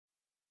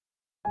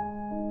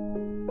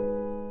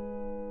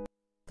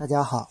大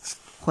家好，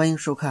欢迎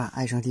收看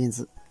爱上电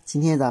子。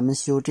今天咱们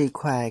修这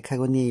块开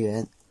关电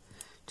源。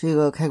这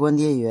个开关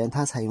电源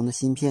它采用的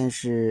芯片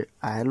是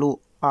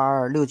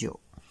L2269。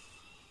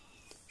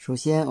首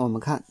先我们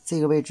看这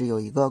个位置有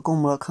一个供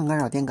膜抗干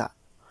扰电感，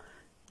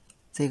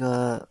这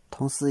个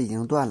铜丝已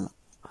经断了，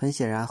很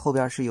显然后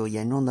边是有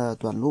严重的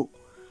短路。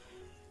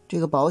这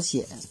个保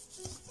险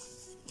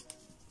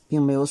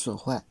并没有损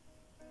坏，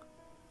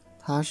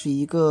它是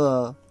一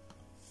个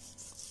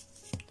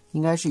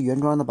应该是原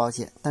装的保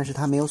险，但是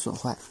它没有损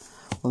坏。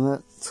我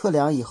们测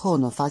量以后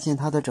呢，发现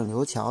它的整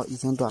流桥已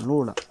经短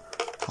路了。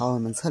好，我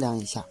们测量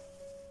一下，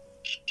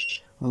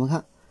我们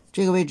看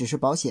这个位置是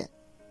保险，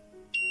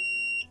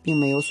并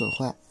没有损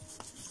坏。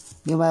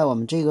另外我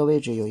们这个位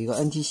置有一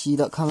个 NTC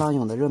的抗浪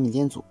涌的热敏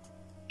电阻，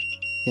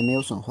也没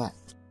有损坏，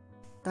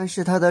但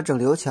是它的整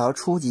流桥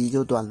初级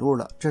就短路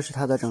了。这是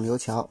它的整流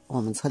桥，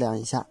我们测量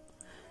一下，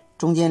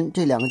中间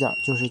这两个角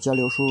就是交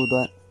流输入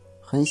端，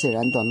很显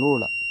然短路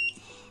了。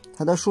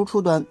它的输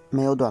出端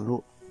没有短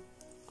路，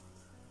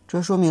这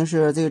说明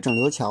是这个整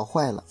流桥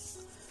坏了。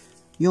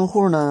用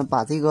户呢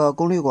把这个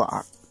功率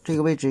管，这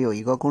个位置有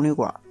一个功率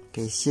管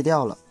给卸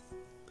掉了，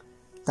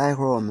待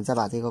会儿我们再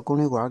把这个功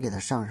率管给它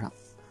上上。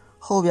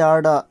后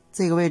边的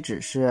这个位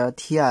置是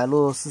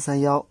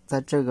TL431，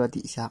 在这个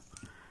底下，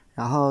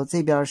然后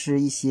这边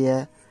是一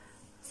些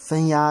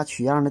分压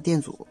取样的电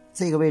阻，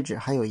这个位置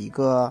还有一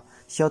个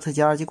肖特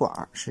基二极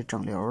管是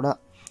整流的，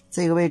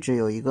这个位置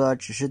有一个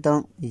指示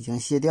灯已经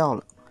卸掉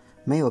了，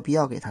没有必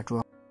要给它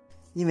装，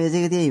因为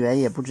这个电源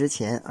也不值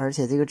钱，而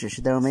且这个指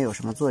示灯没有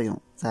什么作用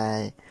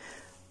在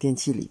电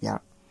器里边。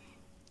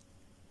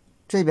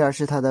这边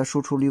是它的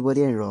输出滤波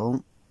电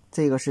容，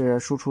这个是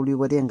输出滤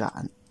波电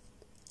感，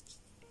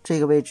这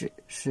个位置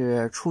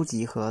是初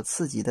级和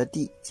次级的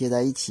D 接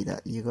在一起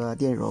的一个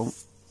电容。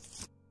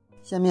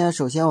下面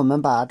首先我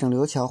们把整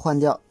流桥换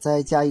掉，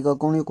再加一个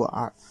功率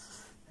管，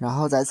然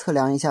后再测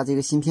量一下这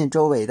个芯片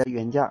周围的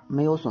元件，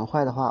没有损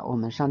坏的话，我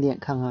们上电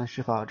看看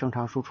是否正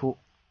常输出。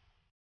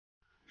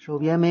手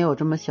边没有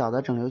这么小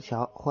的整流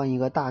桥，换一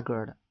个大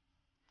个的，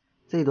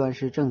这端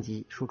是正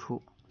极输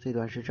出，这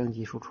端是正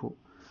极输出，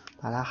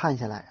把它焊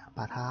下来，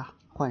把它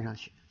换上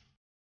去。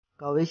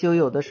搞维修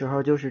有的时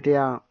候就是这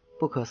样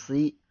不可思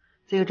议，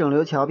这个整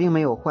流桥并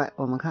没有坏，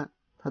我们看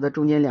它的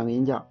中间两个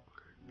引脚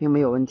并没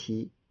有问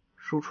题，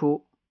输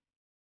出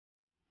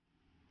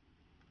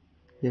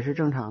也是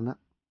正常的。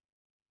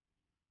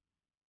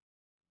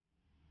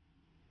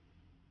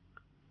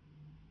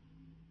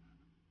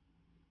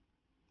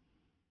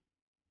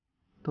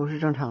都是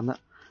正常的，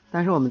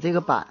但是我们这个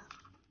板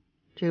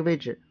这个位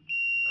置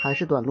还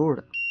是短路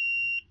的。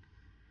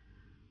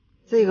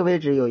这个位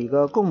置有一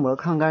个供膜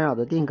抗干扰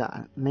的电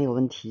感没有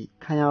问题，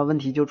看样问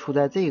题就出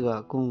在这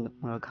个供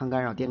膜抗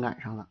干扰电感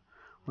上了。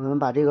我们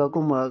把这个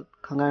供膜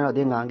抗干扰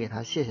电感给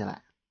它卸下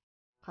来，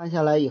焊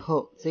下来以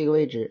后，这个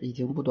位置已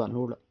经不短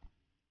路了。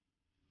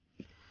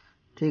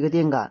这个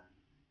电感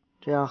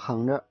这样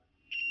横着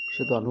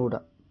是短路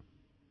的，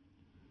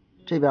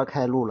这边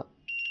开路了，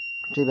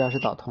这边是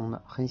导通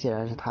的，很显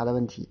然是它的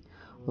问题。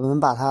我们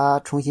把它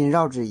重新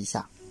绕置一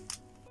下，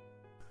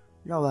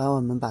绕完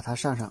我们把它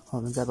上上，我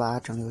们再把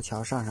整流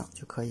桥上上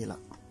就可以了。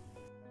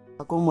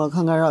把供膜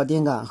抗干扰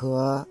电感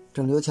和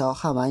整流桥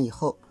焊完以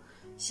后，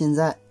现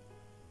在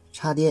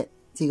插电，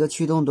这个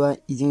驱动端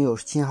已经有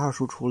信号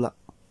输出了。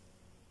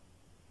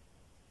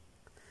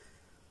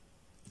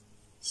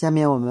下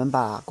面我们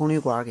把功率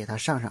管给它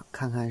上上，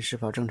看看是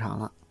否正常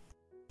了。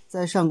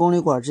在上功率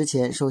管之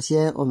前，首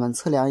先我们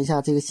测量一下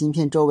这个芯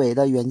片周围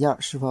的元件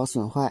是否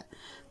损坏。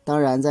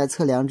当然在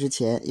测量之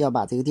前要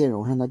把这个电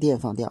容上的电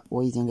放掉，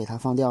我已经给它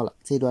放掉了。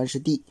这端是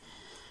D，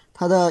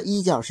 它的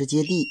一角是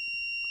接 D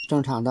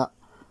正常的，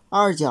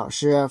二角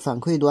是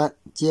反馈端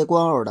接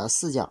光偶的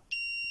四角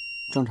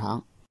正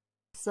常，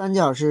三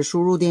角是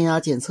输入电压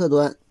检测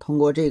端，通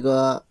过这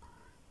个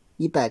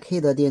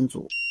 100K 的电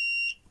阻，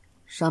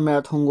上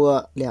面通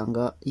过两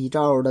个1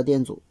兆欧的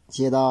电阻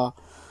接到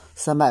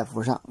300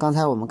伏上。刚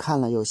才我们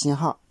看了有信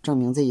号，证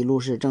明这一路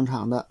是正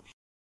常的。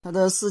它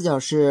的四角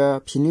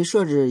是频率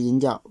设置引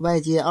脚，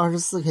外接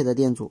 24K 的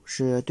电阻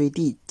是对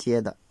D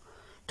接的，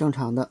正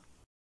常的。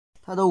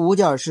它的五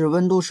角是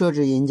温度设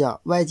置引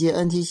脚，外接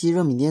NTC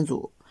热敏电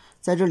阻，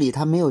在这里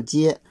它没有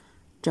接，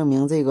证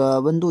明这个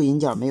温度引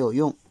脚没有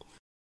用。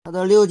它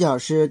的六角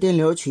是电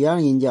流取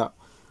样引脚，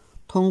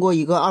通过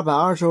一个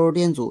220欧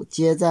电阻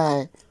接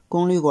在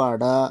功率管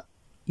的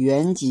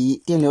原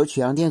极电流取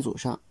样电阻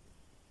上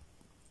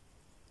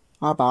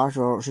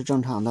，220欧是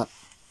正常的。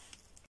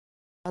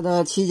它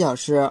的七角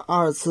是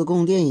二次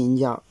供电引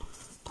脚，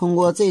通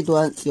过这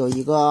端有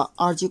一个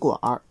二极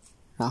管，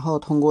然后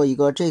通过一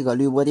个这个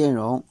滤波电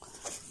容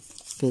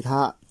给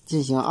它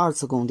进行二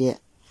次供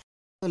电。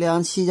测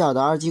量七角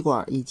的二极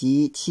管以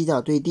及七角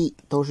对地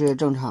都是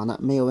正常的，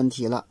没有问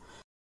题了。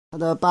它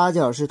的八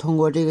角是通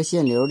过这个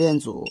限流电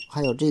阻，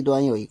还有这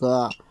端有一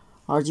个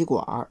二极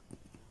管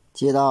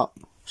接到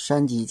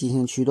山极进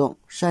行驱动，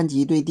山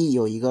极对地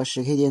有一个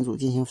 10K 电阻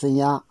进行分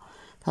压。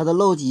它的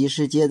漏极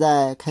是接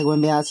在开关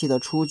变压器的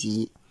初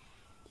级，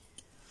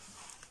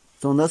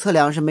总的测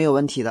量是没有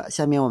问题的。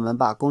下面我们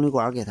把功率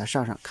管给它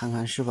上，看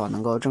看是否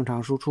能够正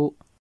常输出。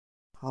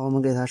好，我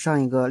们给它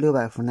上一个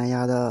600伏耐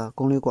压的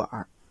功率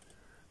管。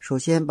首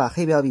先把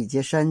黑表笔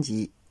接山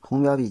极，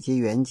红表笔接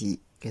原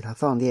极给它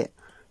放电，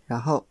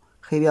然后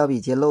黑表笔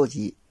接漏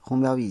极，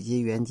红表笔接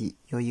原极，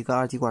有一个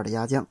二极管的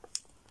压降，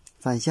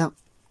反向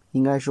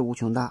应该是无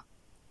穷大。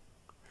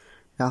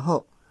然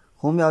后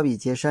红表笔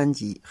接山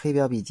极，黑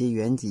表笔接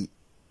原极，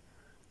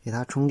给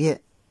它充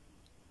电，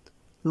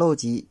漏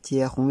极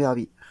接红表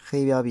笔，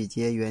黑表笔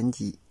接原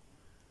极，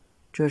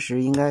这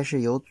时应该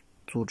是有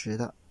阻值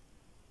的，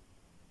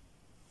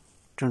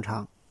正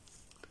常。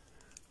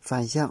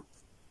反向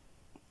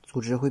阻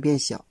值会变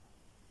小，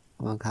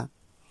我们看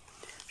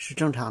是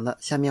正常的。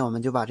下面我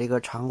们就把这个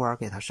长管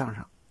给它上。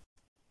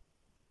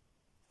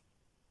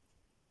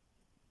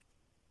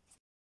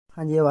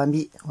焊接完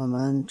毕，我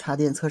们插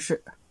电测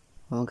试。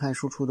我们看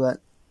输出端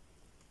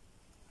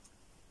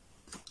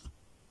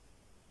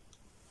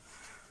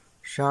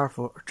12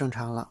伏，正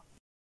常了。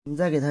我们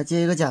再给它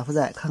接一个假负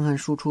载，看看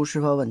输出是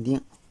否稳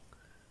定。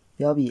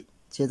表笔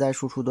接在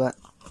输出端，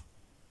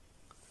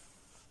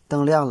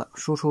灯亮了，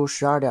输出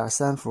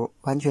12.3伏，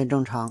完全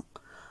正常。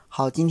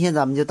好，今天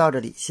咱们就到这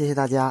里，谢谢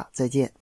大家，再见。